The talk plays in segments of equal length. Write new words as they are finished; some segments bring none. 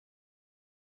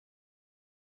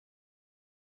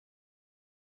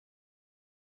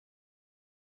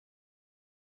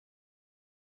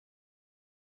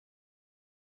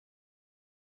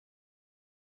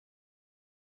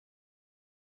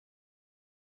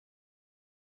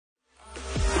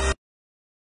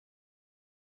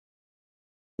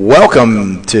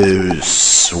Welcome to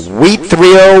Sweet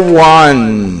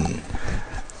 301.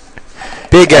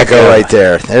 Big echo right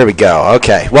there. There we go.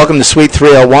 Okay. Welcome to Sweet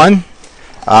 301.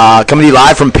 Coming to you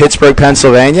live from Pittsburgh,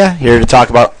 Pennsylvania. Here to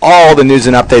talk about all the news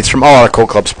and updates from all our Cold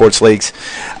Club sports leagues.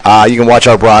 You can watch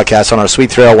our broadcast on our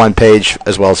Sweet 301 page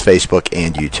as well as Facebook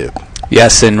and YouTube.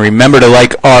 Yes, and remember to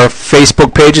like our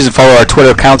Facebook pages and follow our Twitter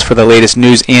accounts for the latest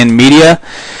news and media.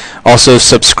 Also,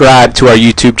 subscribe to our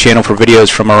YouTube channel for videos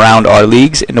from around our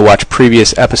leagues and to watch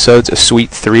previous episodes of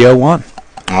Sweet 301.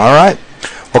 All right.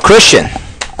 Well, Christian,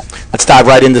 let's dive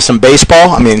right into some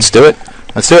baseball. Let's do it.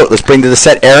 Let's bring to the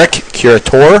set Eric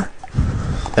Curator.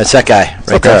 That's that guy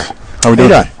right there. How are we doing?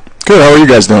 Good. How are you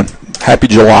guys doing? Happy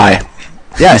July.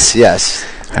 Yes.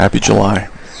 Happy July.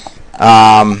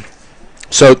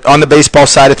 So on the baseball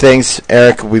side of things,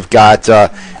 Eric, we've got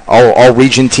all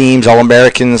region teams, all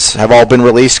Americans have all been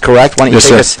released, correct? Why don't you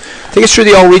take us through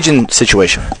the all region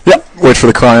situation? Yep. Wait for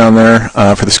the cryon there,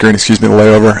 for the screen, the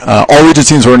layover. All region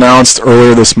teams were announced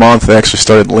earlier this month. They actually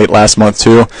started late last month,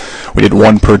 too. We did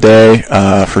one per day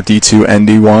for D2 and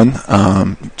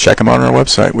D1. Check them out on our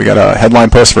website. We got a headline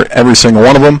post for every single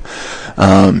one of them.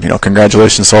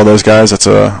 Congratulations to all those guys. It's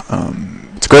a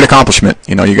great accomplishment.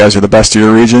 You guys are the best of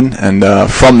your region, and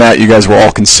from that, you guys were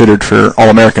all considered for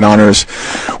All-American honors,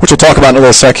 which we'll talk about in a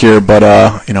little sec here.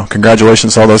 But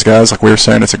congratulations to all those guys. Like we were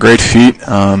saying, it's a great feat.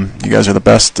 You guys are the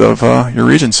best of your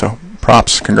region, so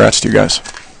props. Congrats to you guys.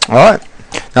 All right.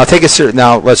 Now take us through.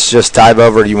 Now let's just dive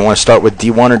over. Do you want to start with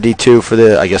D1 or D2 for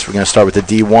the? I guess we're going to start with the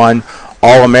D1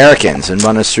 All-Americans and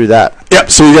run us through that. Yep.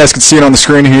 So you guys can see it on the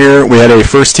screen here. We had a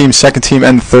first team, second team,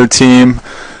 and third team.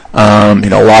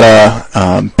 A lot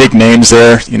of big names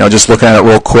there. Just looking at it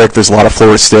real quick, there's a lot of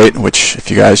Florida State, which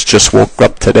if you guys just woke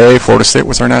up today, Florida State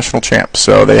was our national champ.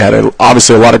 So they had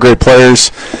obviously a lot of great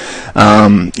players.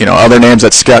 Other names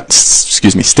that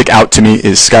stick out to me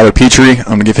is Skylar Petrie. I'm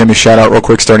gonna give him a shout out real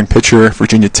quick. Starting pitcher,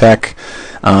 Virginia Tech.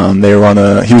 He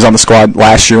was on the squad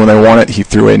last year when they won it. He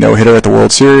threw a no-hitter at the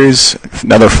World Series.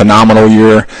 Another phenomenal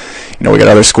year. We got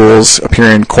other schools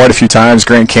appearing quite a few times.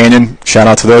 Grand Canyon, shout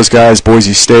out to those guys.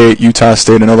 Boise State, Utah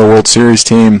State, another World Series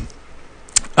team.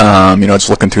 Just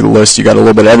looking through the list, you got a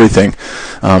little bit of everything.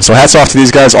 So hats off to these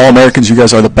guys, All-Americans. You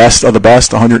guys are the best of the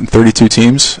best. 132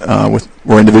 teams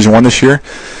we're in Division I this year.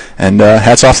 And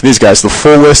hats off to these guys. The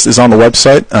full list is on the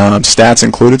website, stats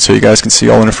included, so you guys can see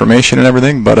all the information and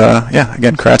everything. But,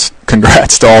 again,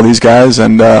 congrats to all these guys.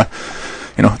 And,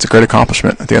 it's a great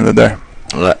accomplishment at the end of the day.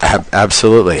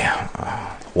 Absolutely.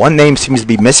 One name seems to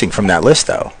be missing from that list,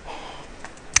 though.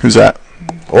 Who's that?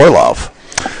 Orlov.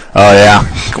 Oh, yeah.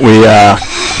 We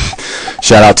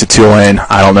shout out to Tulane.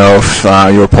 I don't know if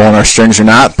you were pulling our strings or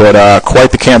not, but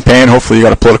quite the campaign. Hopefully you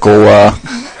got a political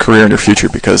career in your future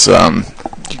because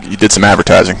you did some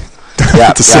advertising,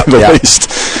 to say the least.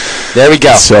 There we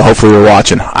go. So hopefully we're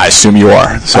watching. I assume you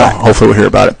are. So hopefully we'll hear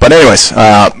about it. But anyways,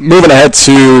 moving ahead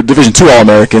to Division II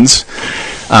All-Americans.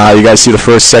 You guys see the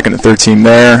first, second, and third team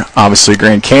there. Obviously,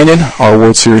 Grand Canyon, our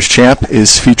World Series champ,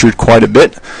 is featured quite a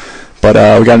bit. But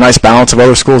we got a nice balance of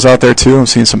other schools out there, too. I'm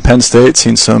seeing some Penn State,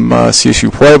 seeing some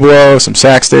CSU Pueblo, some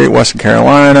Sac State, Western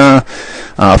Carolina,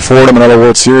 Fordham, another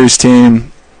World Series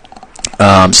team.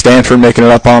 Stanford making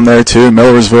it up on there, too,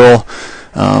 Millersville.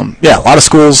 A lot of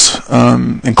schools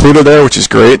included there, which is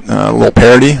great. A little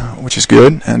parity, which is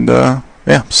good. And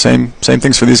same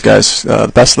things for these guys.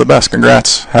 The best of the best.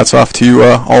 Congrats. Hats off to you,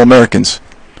 All-Americans.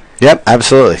 Yep,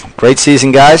 absolutely. Great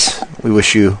season, guys. We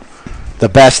wish you the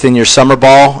best in your summer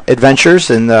ball adventures,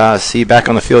 and see you back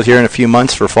on the field here in a few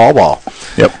months for fall ball.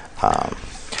 Yep. All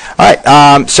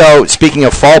right. So speaking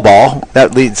of fall ball,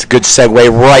 that leads a good segue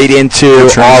right into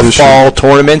our fall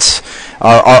tournaments,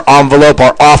 our envelope,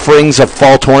 our offerings of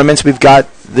fall tournaments we've got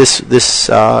this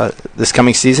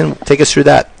coming season. Take us through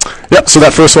that. Yep, so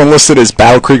that first one listed is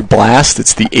Battle Creek Blast.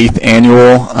 It's the 8th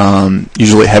annual,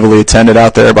 usually heavily attended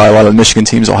out there by a lot of Michigan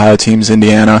teams, Ohio teams,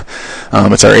 Indiana.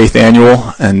 It's our 8th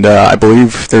annual, and I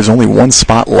believe there's only one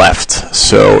spot left.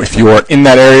 So if you are in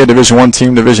that area, Division I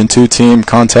team, Division II team,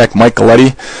 contact Mike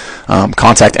Galletti.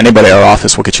 Contact anybody at our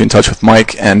office. We'll get you in touch with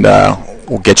Mike, and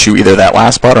we'll get you either that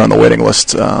last spot or on the waiting list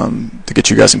to get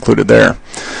you guys included there.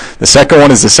 The second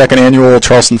one is the second annual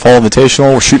Charleston Fall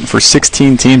Invitational. We're shooting for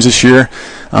 16 teams this year.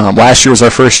 Last year was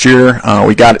our first year.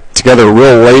 We got it together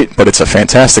real late, but it's a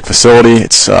fantastic facility.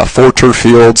 It's 4 turf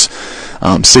fields.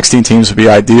 16 teams would be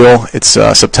ideal. It's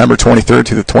September 23rd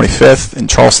to the 25th in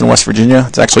Charleston, West Virginia.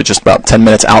 It's actually just about 10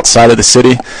 minutes outside of the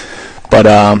city. But,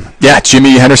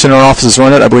 Jimmy Henderson in our office is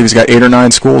running it. I believe he's got 8 or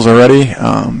 9 schools already.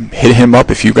 Hit him up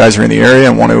if you guys are in the area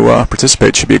and want to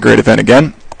participate. Should be a great event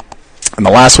again. And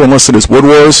the last one listed is Wood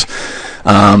Wars.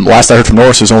 Last I heard from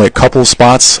Norris, there's only a couple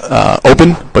spots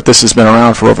open, but this has been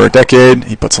around for over a decade.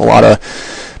 He puts a lot of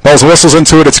bells and whistles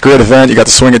into it. It's a great event. You got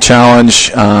the Swing It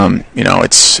Challenge.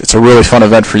 It's a really fun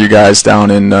event for you guys down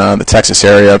in the Texas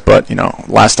area. But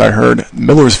last I heard,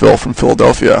 Millersville from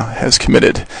Philadelphia has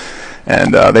committed,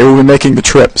 and they will be making the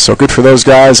trip. So good for those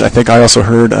guys. I think I also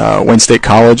heard Wayne State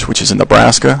College, which is in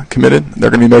Nebraska, committed. They're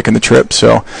going to be making the trip.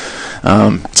 So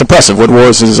it's impressive. Wood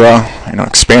Wars is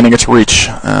expanding its reach.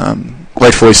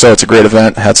 Rightfully so. It's a great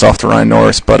event. Hats off to Ryan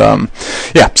Norris. But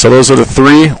so those are the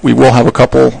three. We will have a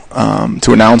couple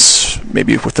to announce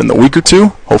maybe within the week or two,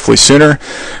 hopefully sooner.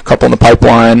 A couple in the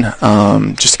pipeline.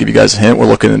 Just to give you guys a hint, we're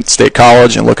looking at State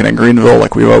College and looking at Greenville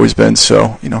like we've always been.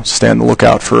 So stay on the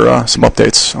lookout for some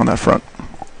updates on that front.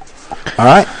 All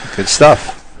right, good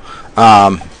stuff.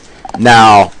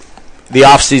 Now, the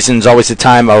off season is always a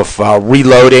time of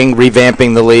reloading,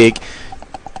 revamping the league.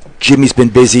 Jimmy's been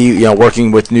busy,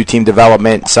 working with new team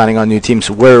development, signing on new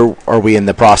teams. Where are we in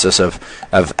the process of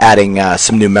adding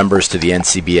some new members to the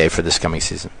NCBA for this coming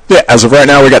season? Yeah, as of right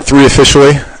now, we got 3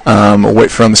 officially. We'll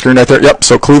wait from the screen right there. Yep,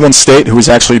 so Cleveland State, who's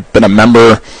actually been a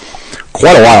member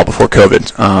quite a while before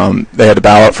COVID. They had to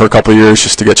bow out for a couple of years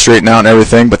just to get straightened out and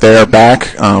everything, but they are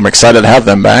back. I'm excited to have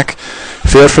them back.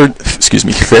 Fairfield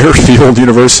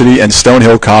University and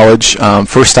Stonehill College,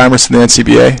 first-timers to the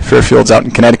NCBA. Fairfield's out in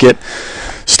Connecticut.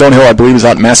 Stonehill, I believe, is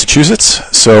out in Massachusetts.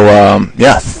 So,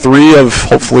 3 of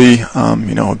hopefully,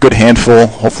 a good handful,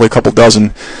 hopefully a couple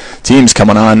dozen teams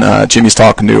coming on. Jimmy's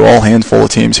talking to all handful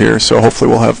of teams here, so hopefully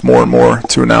we'll have more and more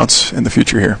to announce in the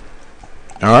future here.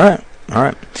 All right.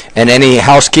 And any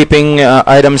housekeeping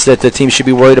items that the team should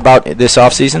be worried about this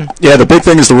offseason? Yeah, the big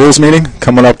thing is the rules meeting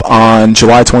coming up on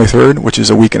July 23rd, which is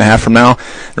a week and a half from now.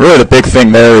 And really the big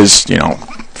thing there is,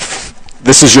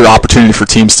 this is your opportunity for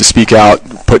teams to speak out,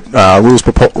 put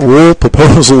rule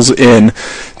proposals in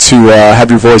to have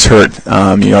your voice heard.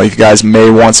 You guys may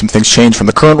want some things changed from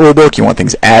the current rule book. You want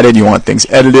things added. You want things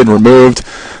edited, removed,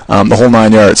 the whole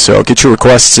 9 yards. So get your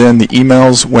requests in. The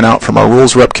emails went out from our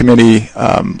rules rep committee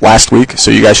last week, so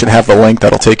you guys should have the link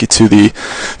that'll take you to the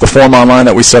form online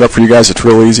that we set up for you guys. It's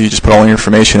real easy. You just put all your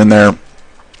information in there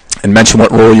and mention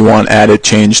what rule you want added,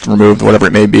 changed, removed, whatever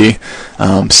it may be.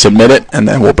 Submit it, and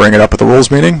then we'll bring it up at the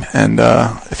rules meeting. And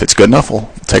if it's good enough,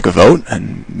 we'll take a vote,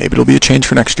 and maybe it'll be a change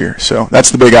for next year. So that's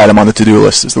the big item on the to-do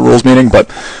list is the rules meeting. But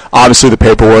obviously the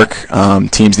paperwork,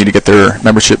 teams need to get their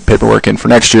membership paperwork in for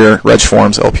next year, reg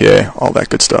forms, LPA, all that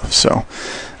good stuff. So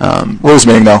rules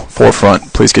meeting, though,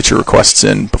 forefront. Please get your requests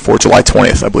in before July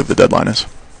 20th, I believe the deadline is.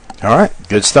 All right,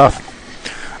 good stuff.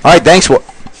 All right, thanks.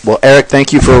 Well, Eric,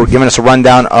 thank you for giving us a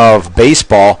rundown of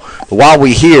baseball. While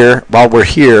you're here, I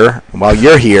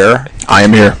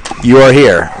am here. You are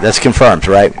here. That's confirmed,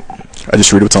 right? I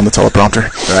just read what's on the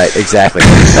teleprompter. Right, exactly.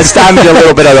 Let's dive into a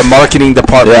little bit of the marketing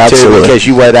department, too, because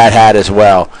you wear that hat as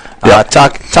well.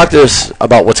 Talk to us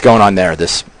about what's going on there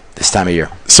this time of year.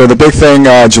 So the big thing,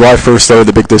 July 1st, though,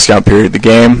 the big discount period of the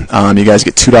game. You guys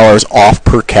get $2 off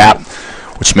per cap,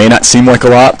 which may not seem like a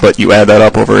lot, but you add that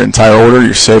up over an entire order,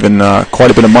 you're saving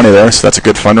quite a bit of money there, so that's a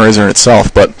good fundraiser in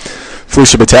itself. But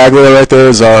Felicia Battaglia right there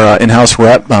is our in-house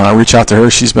rep. Reach out to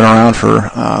her. She's been around for,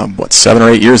 7 or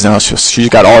 8 years now. She's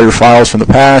got all your files from the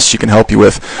past. She can help you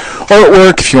with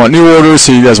artwork if you want new orders,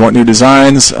 so you guys want new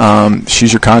designs.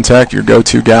 She's your contact, your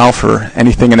go-to gal for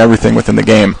anything and everything within the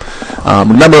game.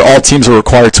 Remember, all teams are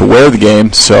required to wear the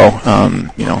game, so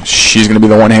she's going to be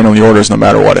the one handling the orders no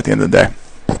matter what at the end of the day.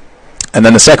 And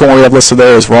then the second one we have listed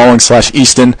there is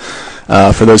Rawlings/Easton.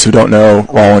 For those who don't know,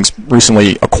 Rawlings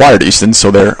recently acquired Easton,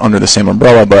 so they're under the same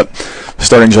umbrella. But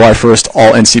starting July 1st,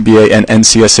 all NCBA and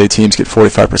NCSA teams get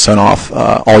 45% off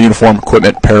all uniform,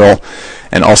 equipment, apparel,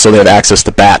 and also they have access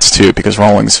to bats too, because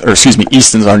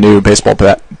Easton's our new baseball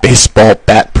bat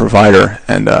provider,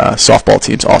 and softball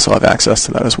teams also have access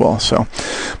to that as well. So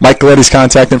Mike Galetti's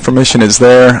contact information is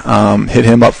there. Hit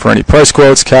him up for any price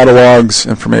quotes, catalogs,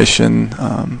 information,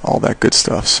 all that good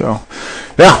stuff. So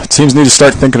yeah, teams need to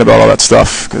start thinking about all that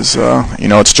stuff because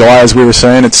it's July, as we were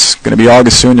saying. It's going to be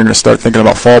August soon. You're going to start thinking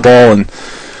about fall ball, and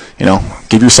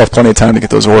give yourself plenty of time to get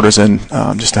those orders in,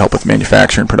 just to help with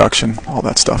manufacturing, production, all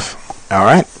that stuff. All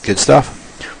right, good stuff.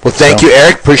 Well, thank you,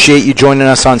 Eric. Appreciate you joining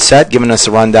us on set, giving us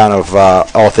a rundown of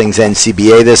all things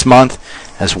NCBA this month,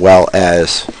 as well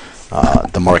as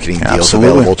the marketing deals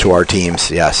available to our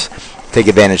teams. Yes, take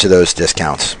advantage of those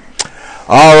discounts.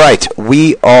 All right,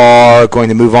 we are going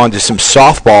to move on to some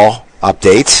softball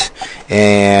updates.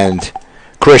 And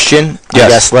Christian,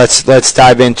 yes. I guess let's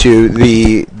dive into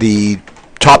the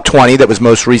top 20 that was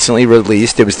most recently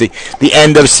released. It was the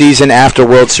end of season after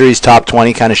World Series top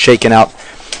 20, kind of shaking out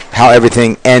how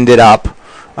everything ended up.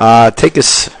 Take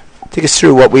us take us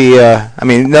through what we.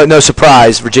 No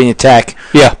surprise. Virginia Tech,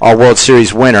 Yeah. our World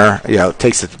Series winner,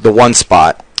 takes the one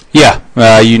spot. Yeah,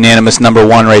 unanimous number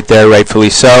one right there, rightfully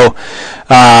so.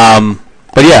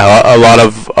 But yeah, a lot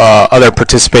of other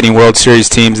participating World Series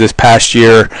teams this past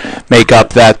year make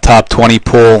up that top 20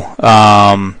 pool.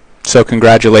 So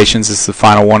congratulations, this is the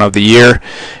final one of the year,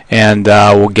 and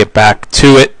we'll get back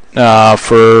to it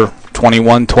for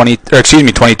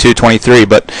 22, 23.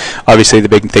 But obviously the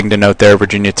big thing to note there,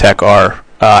 Virginia Tech are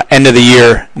end of the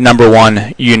year number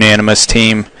one unanimous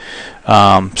team.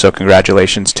 So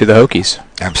congratulations to the Hokies.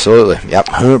 Absolutely. Yep.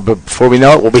 But before we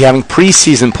know it, we'll be having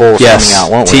preseason polls coming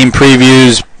out, won't we? Team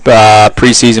previews,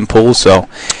 preseason polls. So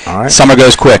all right. Summer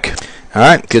goes quick. All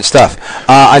right, good stuff.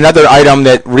 Another item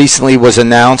that recently was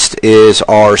announced is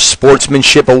our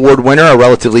Sportsmanship Award winner, a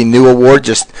relatively new award,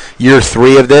 just year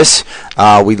 3 of this.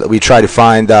 We try to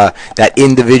find that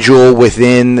individual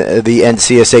within the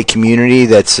NCSA community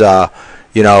that's not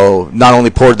only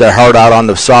poured their heart out on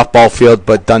the softball field,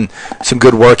 but done some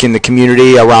good work in the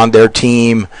community around their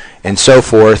team and so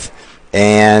forth.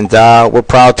 And we're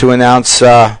proud to announce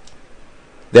that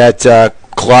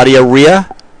Claudia Ria,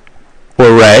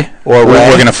 Or Ray. We're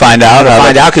going to find out.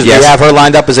 Because we have her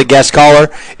lined up as a guest caller,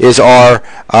 is our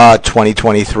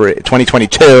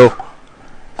 2022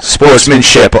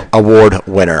 Sportsmanship Award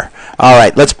winner. All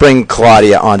right, let's bring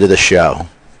Claudia onto the show.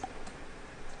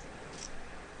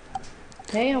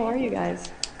 Hey, how are you guys?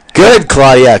 Good,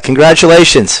 Claudia.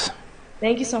 Congratulations.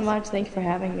 Thank you so much. Thank you for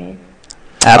having me.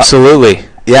 Absolutely.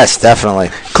 Yes, definitely.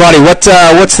 Claudia,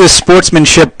 what's this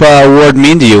Sportsmanship Award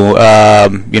mean to you?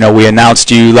 We announced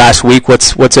you last week.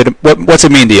 What's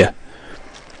it mean to you?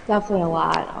 Definitely a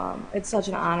lot. It's such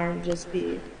an honor to just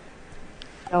be,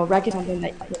 recognizing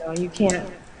that you can't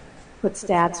put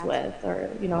stats with, or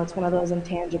it's one of those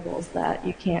intangibles that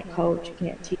you can't coach, you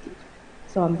can't teach.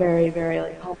 So I'm very,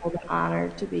 very humbled and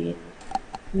honored to be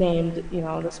named,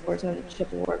 the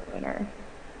Sportsmanship Award winner.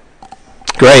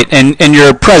 Great. And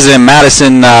your president,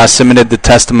 Madison, submitted the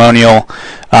testimonial.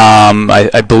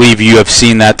 I believe you have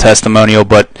seen that testimonial,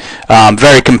 but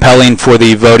very compelling for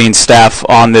the voting staff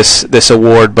on this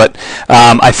award. But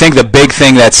I think the big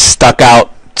thing that stuck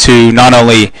out to not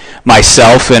only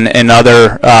myself and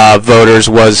other voters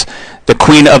was the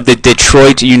Queen of the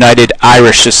Detroit United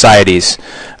Irish Societies.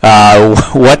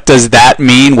 What does that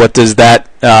mean? What do you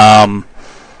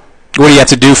have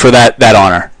to do for that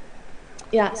honor?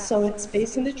 Yeah, so it's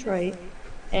based in Detroit,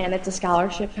 and it's a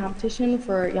scholarship competition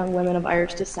for young women of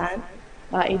Irish descent,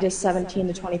 ages 17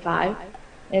 to 25.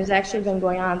 And it's actually been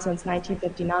going on since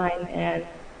 1959, and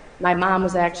my mom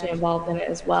was actually involved in it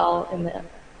as well in the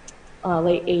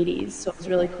late 80s, so it's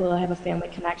really cool to have a family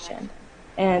connection.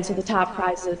 And so the top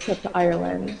prize is a trip to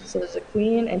Ireland. So there's a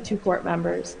queen and 2 court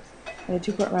members, and the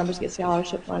 2 court members get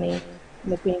scholarship money,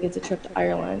 and the queen gets a trip to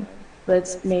Ireland. But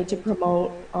it's made to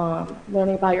promote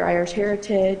learning about your Irish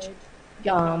heritage,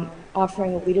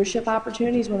 offering leadership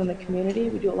opportunities within the community.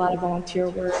 We do a lot of volunteer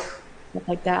work, stuff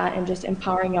like that, and just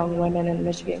empowering young women in the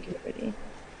Michigan community.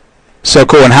 So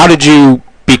cool. And how did you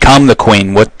become the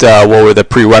queen? What were the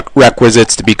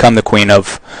prerequisites to become the queen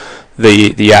of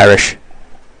the Irish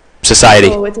Society?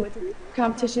 So it's a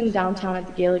competition downtown at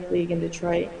the Gaelic League in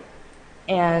Detroit,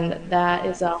 and that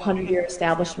is a 100-year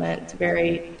establishment. It's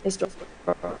very historical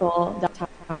downtown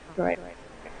Detroit.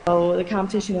 So the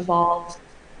competition involves,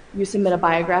 you submit a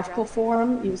biographical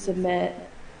form, you submit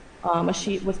a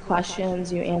sheet with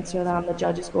questions, you answer them, the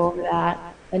judges go over that,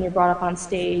 then you're brought up on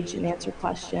stage and answer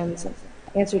questions, and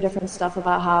answer different stuff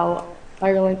about how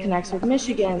Ireland connects with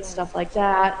Michigan, stuff like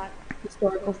that,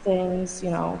 historical things,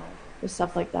 just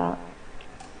stuff like that.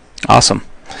 Awesome.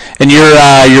 And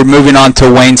you're moving on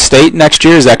to Wayne State next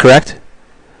year, is that correct?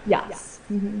 Yes.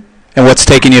 Mm-hmm. And what's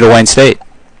taking you to Wayne State?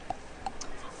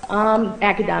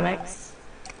 Academics.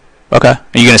 Okay. Are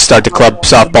you going to start the club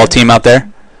softball team out there?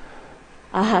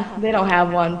 They don't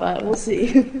have one, but we'll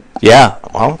see. Yeah.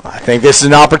 Well, I think this is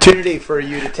an opportunity for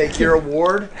you to take your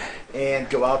award and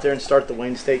go out there and start the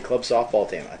Wayne State club softball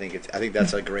team. I think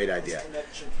that's a great idea.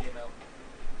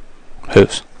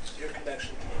 Whose?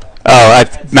 Oh,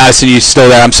 Madison, you still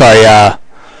there? I'm sorry.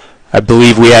 I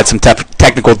believe we had some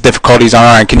technical difficulties on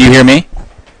our end. Can you hear me?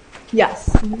 Yes.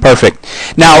 Perfect.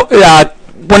 Now,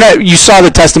 when you saw the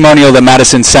testimonial that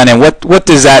Madison sent in, what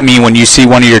does that mean when you see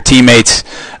one of your teammates?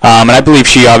 And I believe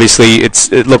she obviously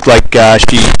it looked like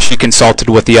she consulted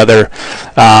with the other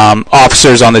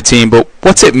officers on the team. But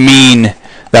what's it mean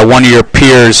that one of your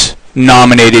peers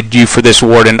nominated you for this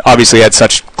award and obviously had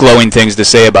such glowing things to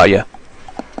say about you?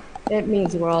 It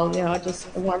means the world. It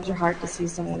warms your heart to see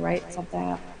someone write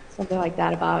something like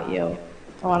that about you.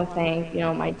 I want to thank,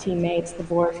 my teammates, the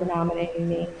board for nominating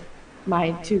me,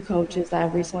 my 2 coaches that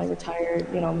have recently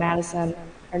retired, Madison,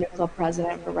 our new club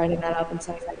president, for writing that up and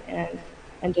sending that in,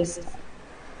 and just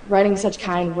writing such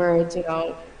kind words,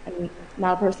 I'm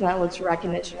not a person that looks for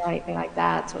recognition or anything like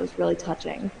that, so it was really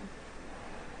touching.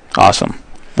 Awesome.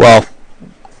 Well,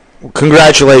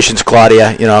 congratulations,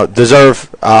 Claudia.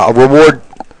 Deserve a reward,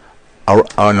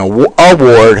 an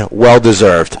award well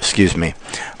deserved. Excuse me.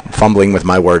 I'm fumbling with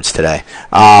my words today.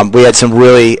 We had some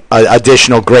really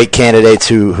additional great candidates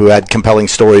who had compelling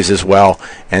stories as well,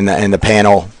 and the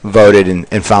panel voted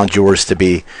and found yours to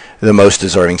be the most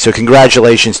deserving. So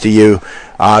congratulations to you.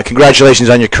 Congratulations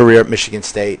on your career at Michigan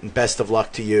State, and best of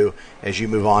luck to you as you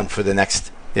move on for the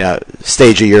next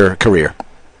stage of your career.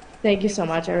 Thank you so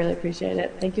much. I really appreciate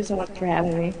it. Thank you so much for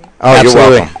having me. Oh, absolutely.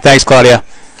 You're welcome. Thanks, Claudia.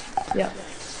 Yep.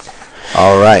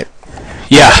 All right.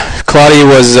 Yeah, Claudia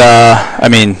was,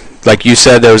 like you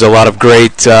said, there was a lot of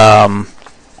great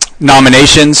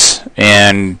nominations,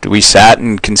 and we sat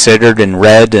and considered and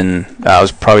read, and that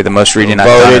was probably the most reading I've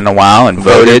done in a while, and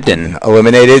voted and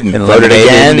eliminated and voted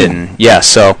again. And yeah,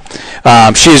 so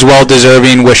she's well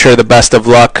deserving. Wish her the best of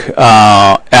luck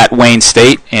at Wayne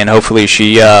State, and hopefully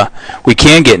we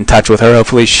can get in touch with her.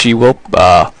 Hopefully she will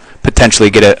potentially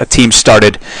get a team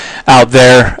started out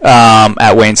there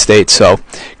at Wayne State. So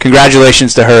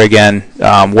congratulations to her again.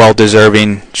 Well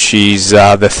deserving. She's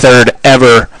the 3rd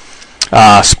ever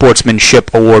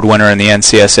sportsmanship award winner in the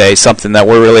NCSA, something that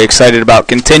we're really excited about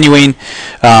continuing.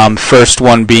 First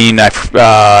one being, I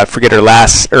forget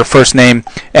her first name,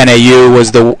 NAU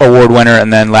was the award winner,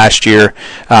 and then last year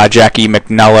Jackie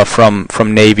McNullah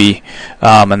from Navy,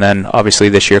 and then obviously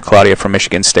this year Claudia from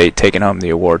Michigan State taking home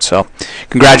the award. So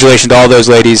congratulations to all those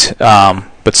ladies,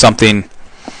 but something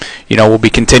we'll be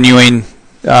continuing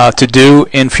to do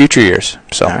in future years.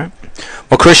 So. All right.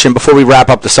 Well, Christian, before we wrap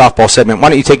up the softball segment, why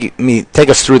don't you take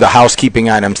us through the housekeeping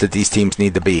items that these teams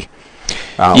need to be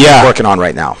working on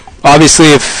right now? Obviously,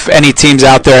 if any teams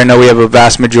out there, I know we have a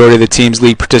vast majority of the teams'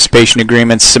 league participation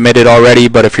agreements submitted already,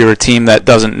 but if you're a team that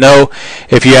doesn't know,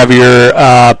 if you have your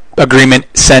agreement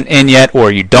sent in yet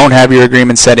or you don't have your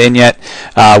agreement sent in yet,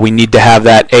 we need to have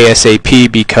that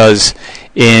ASAP because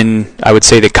in, I would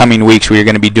say, the coming weeks, we are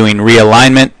going to be doing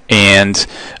realignment and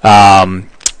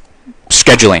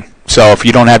scheduling. So if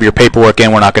you don't have your paperwork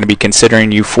in, we're not going to be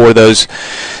considering you for those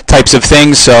types of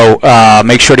things. So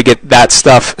make sure to get that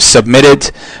stuff submitted.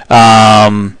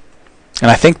 And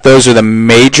I think those are the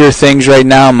major things right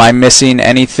now. Am I missing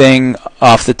anything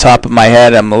off the top of my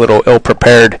head? I'm a little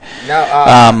ill-prepared.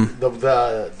 Now,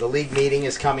 the league meeting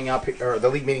is coming up, or the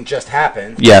league meeting just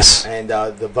happened. Yes. And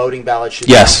the voting ballot should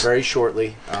be out very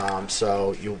shortly.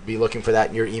 So you'll be looking for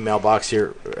that in your email box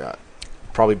here.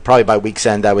 Probably by week's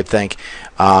end, I would think.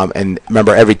 And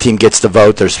remember, every team gets to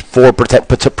vote. There's 4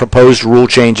 proposed rule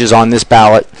changes on this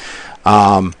ballot.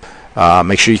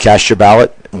 Make sure you cast your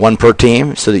ballot, 1 per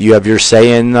team, so that you have your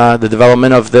say in the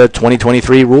development of the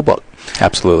 2023 rule book.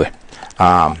 Absolutely.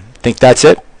 I think that's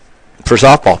it for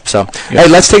softball. So, Yes. Hey,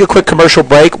 let's take a quick commercial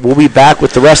break. We'll be back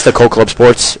with the rest of Cold Club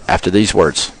Sports after these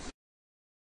words.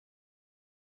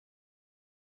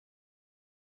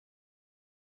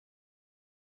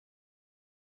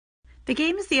 The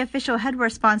Game is the official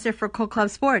headwear sponsor for Cold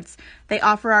Club Sports. They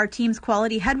offer our team's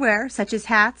quality headwear, such as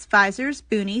hats, visors,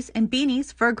 boonies, and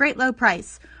beanies for a great low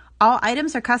price. All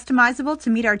items are customizable to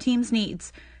meet our team's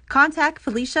needs. Contact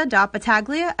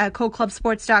Felicia.Battaglia at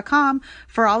coldclubsports.com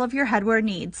for all of your headwear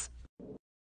needs.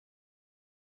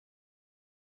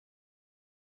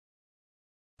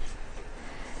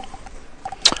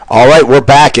 All right, we're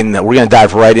back, and we're going to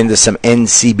dive right into some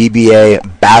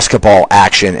NCBBA basketball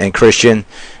action. And Christian,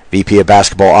 VP of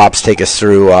Basketball Ops, take us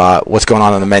through what's going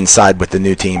on the men's side with the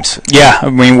new teams. Yeah, I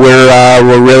mean,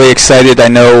 we're really excited. I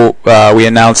know we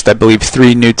announced, I believe,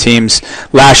 3 new teams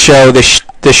last show.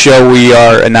 This show we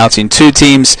are announcing 2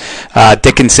 teams,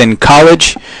 Dickinson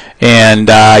College and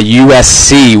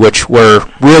USC, which we're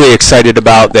really excited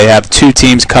about. They have 2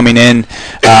 teams coming in,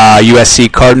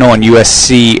 USC Cardinal and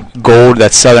USC Gold.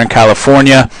 That's Southern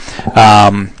California.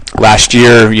 Last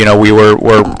year, we were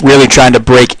really trying to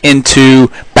break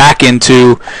back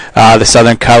into the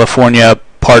Southern California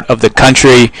part of the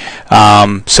country.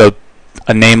 So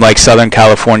a name like Southern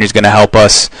California is going to help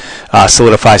us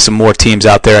solidify some more teams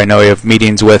out there. I know we have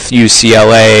meetings with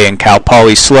UCLA and Cal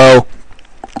Poly SLO.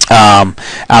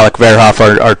 Alec Verhoff,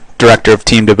 our Director of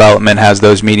Team Development, has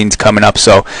those meetings coming up.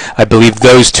 So I believe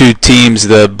those 2 teams,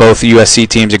 both USC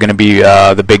teams, are going to be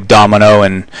the big domino,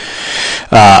 and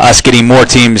us getting more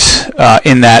teams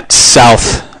in that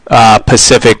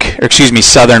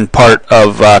southern part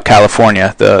of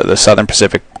California, the Southern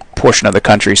Pacific portion of the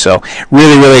country. So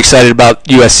really, really excited about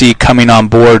USC coming on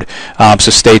board.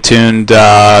 So stay tuned.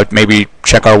 Maybe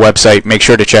check our website. Make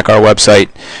sure to check our website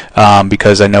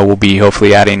because I know we'll be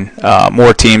hopefully adding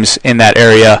more teams in that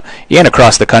area and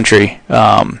across the country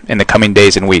in the coming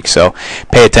days and weeks. So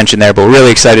pay attention there. But we're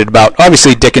really excited about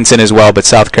obviously Dickinson as well, but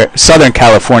Southern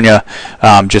California,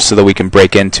 just so that we can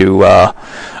break into a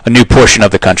new portion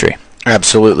of the country.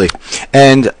 Absolutely.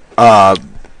 And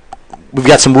we've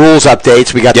got some rules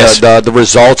updates. We got the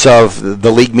results of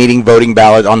the league meeting voting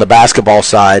ballot on the basketball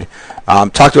side.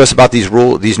 Talk to us about these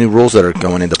new rules that are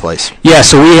going into place. Yeah,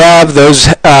 so we have those.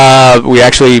 We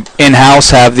actually in-house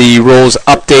have the rules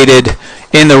updated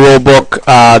in the rule book.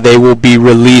 They will be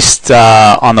released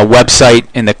on the website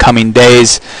in the coming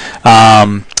days.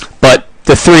 But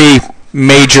the three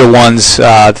major ones,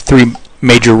 three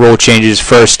major rule changes.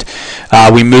 First,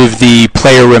 we moved the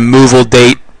player removal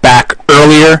date back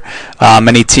earlier.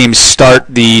 Many teams start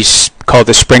called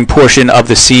the spring portion of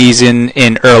the season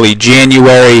in early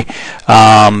January.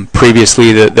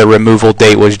 Previously, the removal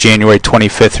date was January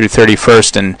 25th through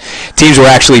 31st, and teams were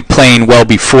actually playing well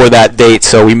before that date,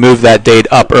 so we moved that date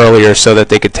up earlier so that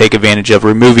they could take advantage of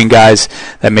removing guys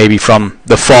that maybe from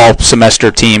the fall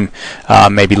semester team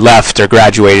maybe left or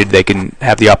graduated. They can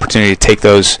have the opportunity to take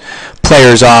those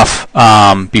players off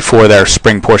before their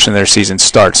spring portion of their season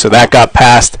starts. So that got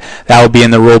passed. That will be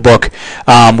in the rule book.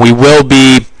 We will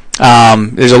be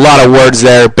there's a lot of words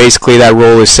there. Basically, that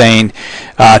rule is saying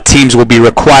teams will be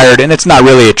required, and it's not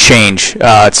really a change.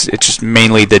 It's just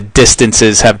mainly the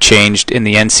distances have changed in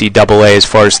the NCAA as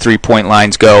far as three-point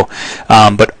lines go.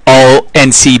 But all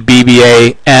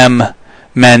NCBBA M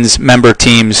men's member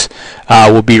teams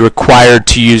will be required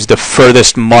to use the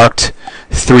furthest marked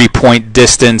three-point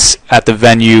distance at the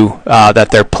venue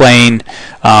that they're playing,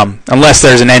 unless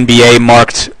there's an NBA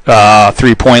marked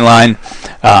three-point line.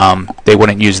 They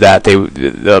wouldn't use that.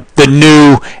 The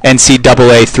new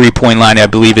NCAA three-point line, I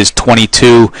believe, is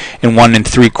 22 and 1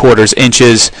 3/4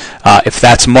 inches. If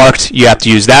that's marked, you have to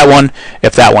use that one.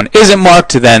 If that one isn't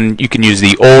marked, then you can use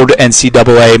the old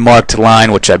NCAA marked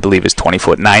line, which I believe is 20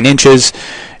 foot 9 inches.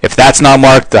 If that's not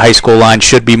marked, the high school line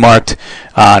should be marked.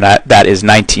 That is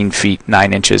 19 feet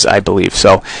 9 inches, I believe.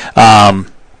 So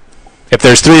if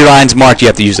there's three lines marked, you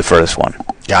have to use the furthest one.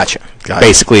 Gotcha.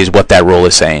 Basically is what that rule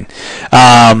is saying.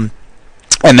 And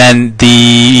then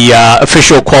the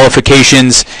official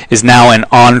qualifications is now an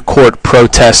on-court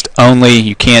protest only.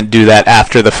 You can't do that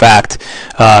after the fact.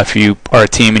 If you are a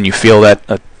team and you feel that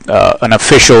an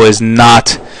official is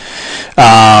not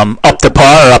up to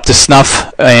par or up to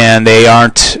snuff and they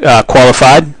aren't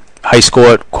qualified, high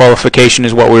school qualification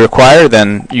is what we require,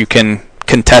 then you can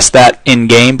contest that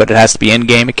in-game, but it has to be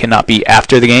in-game. It cannot be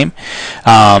after the game.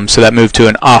 So that moved to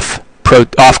an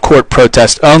off-court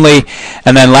protest only.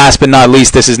 And then last but not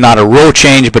least, this is not a rule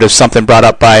change, but it's something brought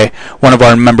up by one of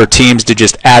our member teams to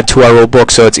just add to our rule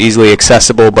book so it's easily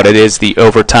accessible, but it is the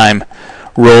overtime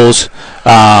rules.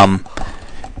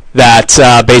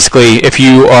 That basically if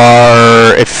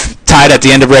tied at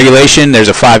the end of regulation, there's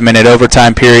a 5-minute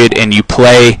overtime period, and you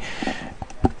play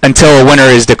until a winner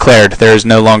is declared. There is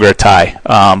no longer a tie,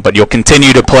 but you'll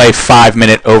continue to play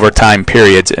 5-minute overtime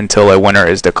periods until a winner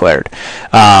is declared.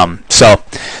 So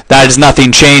that is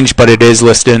nothing changed, but it is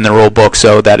listed in the rule book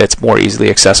so that it's more easily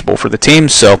accessible for the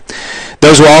teams. So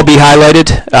those will all be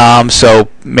highlighted, so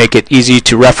make it easy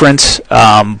to reference.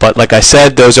 But like I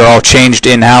said, those are all changed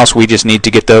in-house. We just need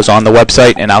to get those on the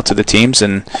website and out to the teams,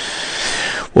 and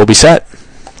we'll be set.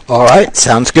 All right,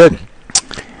 sounds good.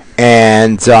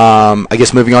 And I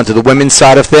guess moving on to the women's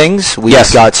side of things,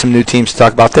 we've got some new teams to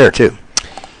talk about there, too.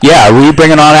 Yeah, are we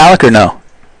bringing on Alec or no?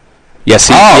 Yes,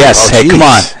 hey, come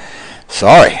on.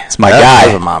 Sorry. It's my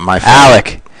guy. My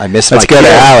Alec. I missed Let's my go to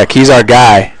cue. Alec. He's our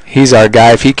guy.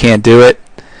 If he can't do it.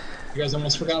 You guys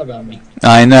almost forgot about me.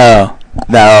 I know.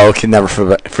 No, can never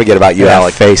forget about you,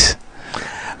 Alec. Face.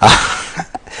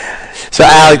 So,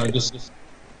 Alec. Just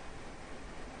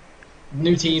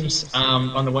new teams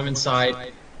on the women's side.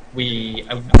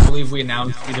 I believe we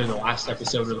announced either the last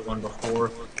episode or the one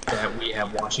before that we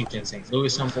have Washington St.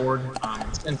 Louis on board.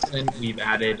 Since then, we've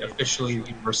added officially the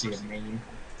University of Maine.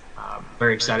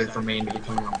 Very excited for Maine to be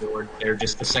coming on board. They're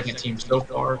just the second team so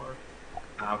far.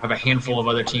 Have a handful of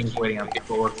other teams waiting on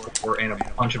paperwork for, and a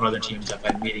bunch of other teams I've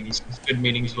had good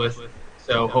meetings with.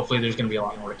 So hopefully there's going to be a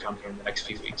lot more to come here in the next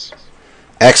few weeks.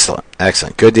 Excellent.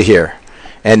 Good to hear.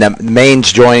 And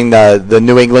Maine's joining the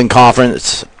New England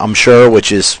Conference, I'm sure,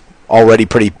 which is already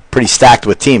pretty stacked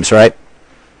with teams, right?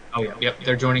 Oh, yeah. Yep,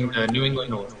 they're joining New England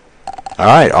North. All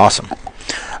right, awesome.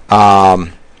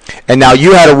 And now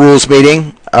you had a rules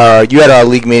meeting. You had a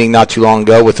league meeting not too long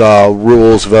ago with a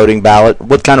rules voting ballot.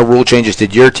 What kind of rule changes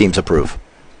did your teams approve?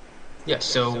 Yes,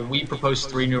 so we proposed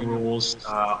 3 new rules.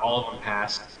 All of them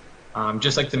passed.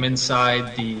 Just like the men's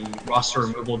side, the roster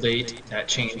removal date that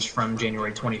changed from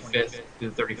January 25th to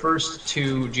the 31st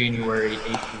to January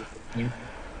 8th to the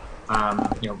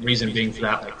 15th. Reason being for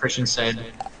that, like Christian said,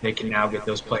 they can now get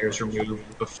those players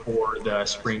removed before the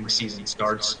spring season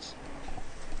starts.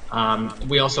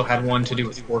 We also had one to do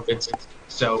with forfeits.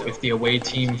 So if the away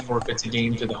team forfeits a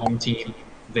game to the home team,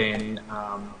 then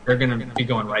they're going to be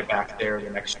going right back there the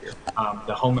next year.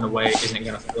 The home and away isn't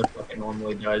going to flip like it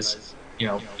normally does.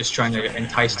 Just trying to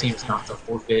entice teams not to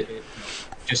forfeit.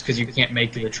 Just because you can't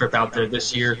make the trip out there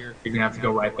this year, you're going to have to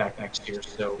go right back next year.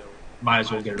 So might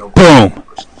as well get it over. Boom.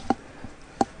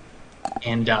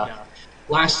 And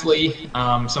lastly,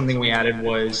 something we added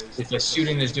was if a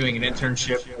student is doing an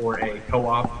internship or a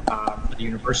co-op for the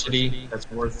university that's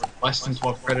worth less than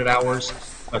 12 credit hours,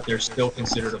 but they're still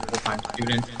considered a full-time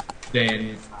student,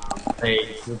 then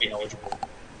they will be eligible.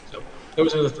 So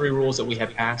those are the 3 rules that we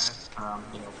have passed.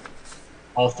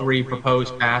 All 3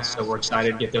 proposed passed, so we're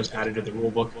excited to get those added to the rule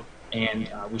book,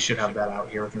 and we should have that out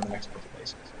here within the next couple of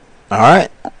days. All right.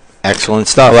 Excellent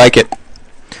stuff. I like it.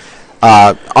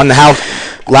 On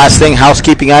the last thing,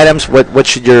 housekeeping items, what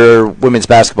should your women's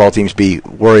basketball teams be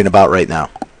worrying about right now?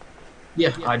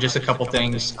 Yeah, just a couple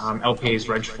things. LPA's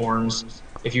reg forms.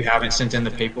 If you haven't sent in the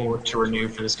paperwork to renew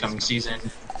for this coming season,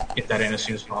 get that in as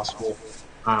soon as possible.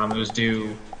 It was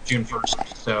due June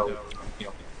 1st, so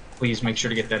please make sure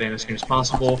to get that in as soon as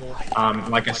possible.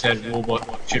 Like I said,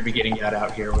 rulebook should be getting that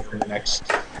out here within the next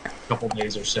couple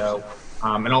days or so.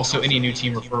 And also any new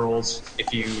team referrals.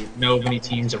 If you know of any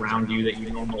teams around you that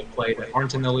you normally play that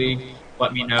aren't in the league,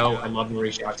 let me know. I'd love to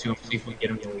reach out to them, see if we can get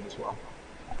them in the league as well.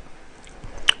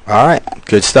 All right.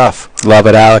 Good stuff. Love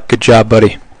it, Alec. Good job,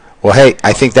 buddy. Well, hey,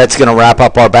 I think that's going to wrap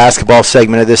up our basketball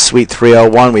segment of this Sweet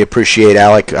 301. We appreciate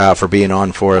Alec for being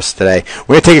on for us today.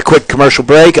 We're going to take a quick commercial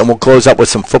break, and we'll close up with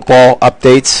some football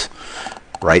updates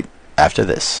right after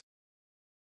this.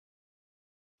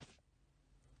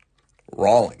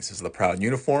 Rawlings is the proud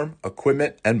uniform,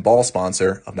 equipment, and ball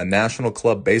sponsor of the National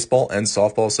Club Baseball and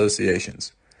Softball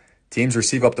Associations. Teams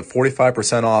receive up to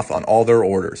 45% off on all their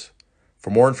orders.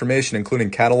 For more information, including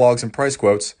catalogs and price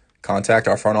quotes, contact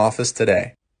our front office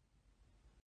today.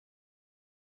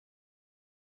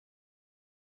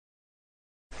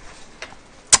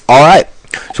 All right,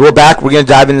 so we're back. We're going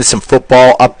to dive into some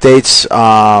football updates.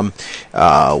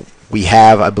 We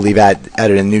have, I believe,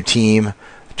 added a new team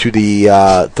to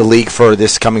the league for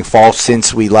this coming fall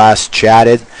since we last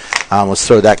chatted. Let's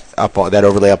throw that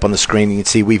overlay up on the screen. You can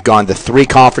see we've gone to 3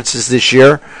 conferences this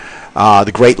year.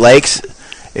 The Great Lakes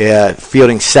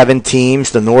fielding 7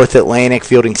 teams, the North Atlantic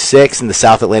fielding 6, and the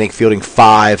South Atlantic fielding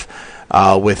 5.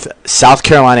 With South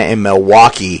Carolina and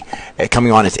Milwaukee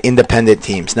coming on as independent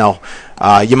teams. Now,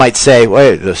 you might say,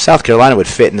 well, South Carolina would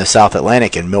fit in the South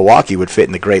Atlantic and Milwaukee would fit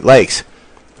in the Great Lakes.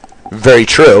 Very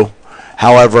true.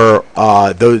 However,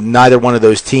 neither one of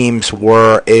those teams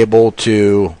were able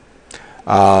to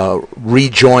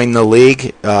rejoin the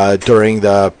league during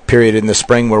the period in the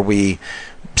spring where we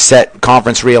set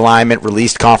conference realignment,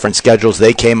 released conference schedules.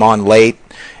 They came on late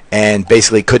and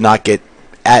basically could not get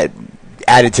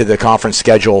added to the conference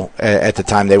schedule at the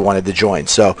time they wanted to join.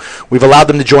 So we've allowed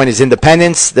them to join as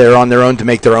independents. They're on their own to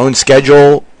make their own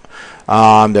schedule.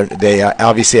 They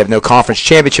obviously have no conference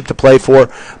championship to play for.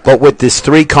 But with this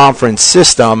 3-conference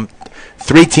system,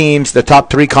 3 teams, the top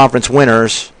 3 conference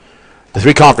winners, the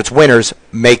 3 conference winners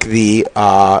make the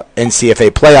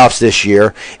NCFA playoffs this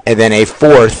year, and then a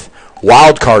 4th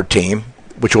wild card team,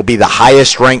 which will be the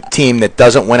highest ranked team that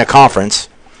doesn't win a conference,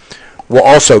 will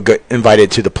also get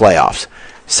invited to the playoffs.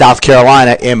 South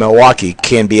Carolina and Milwaukee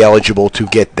can be eligible to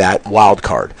get that wild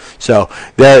card. So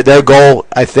their goal,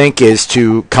 I think, is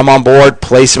to come on board,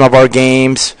 play some of our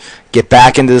games, get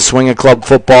back into the swing of club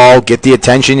football, get the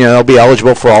attention. They'll be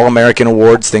eligible for All-American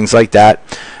awards, things like that.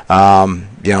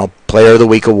 Player of the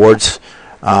Week awards.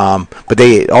 But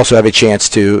they also have a chance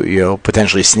to,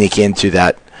 potentially sneak into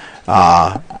that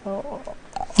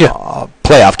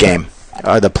playoff game.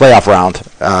 The playoff round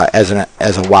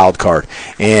as a wild card,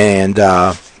 and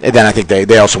then I think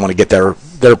they also want to get their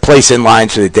place in line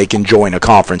so that they can join a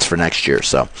conference for next year.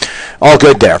 So, all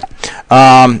good there.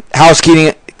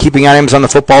 Housekeeping items on the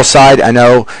football side. I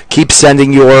know. Keep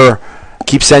sending your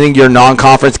Keep sending your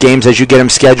non-conference games as you get them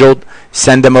scheduled.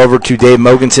 Send them over to Dave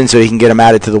Mogensen so he can get them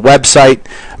added to the website.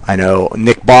 I know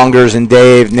Nick Bongers and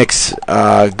Dave. Nick's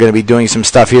going to be doing some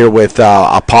stuff here with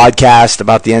a podcast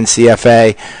about the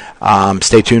NCFA.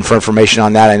 Stay tuned for information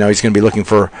on that. I know he's going to be looking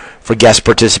for guest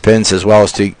participants as well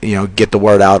as to get the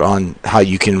word out on how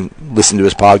you can listen to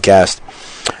his podcast.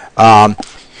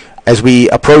 As we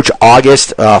approach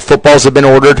August, footballs have been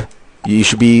ordered.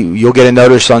 You'll get a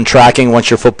notice on tracking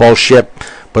once your footballs ship.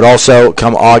 But also,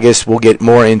 come August, we'll get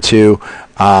more into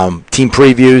team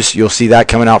previews. You'll see that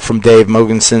coming out from Dave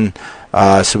Mogensen,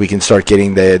 so we can start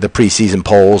getting the preseason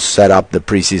polls set up, the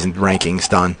preseason rankings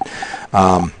done.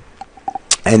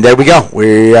 And there we go.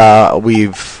 We've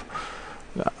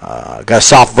got a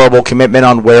soft verbal commitment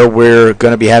on where we're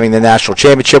going to be having the national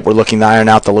championship. We're looking to iron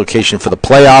out the location for the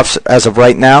playoffs as of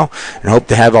right now, and hope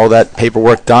to have all that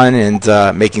paperwork done and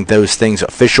making those things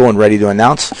official and ready to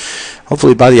announce,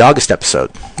 hopefully by the August episode.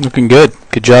 Looking good.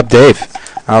 Good job, Dave.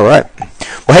 All right.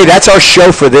 Well, hey, that's our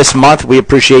show for this month. We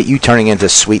appreciate you turning into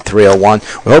Sweet 301.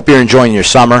 We hope you're enjoying your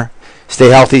summer. Stay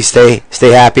healthy, stay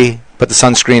happy. Put the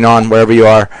sunscreen on wherever you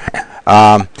are.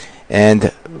 And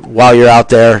while you're out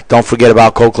there, don't forget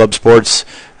about Cold Club Sports.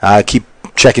 Keep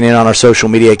checking in on our social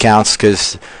media accounts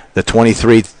because the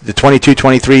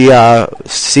 22-23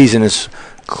 season is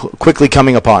quickly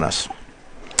coming upon us.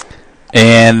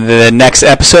 And the next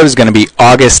episode is going to be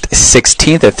August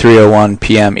 16th at 3:01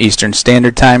 p.m. Eastern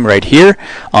Standard Time right here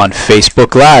on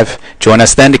Facebook Live. Join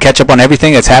us then to catch up on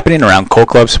everything that's happening around Cold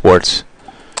Club Sports.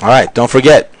 All right, don't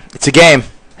forget, it's a game.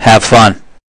 Have fun.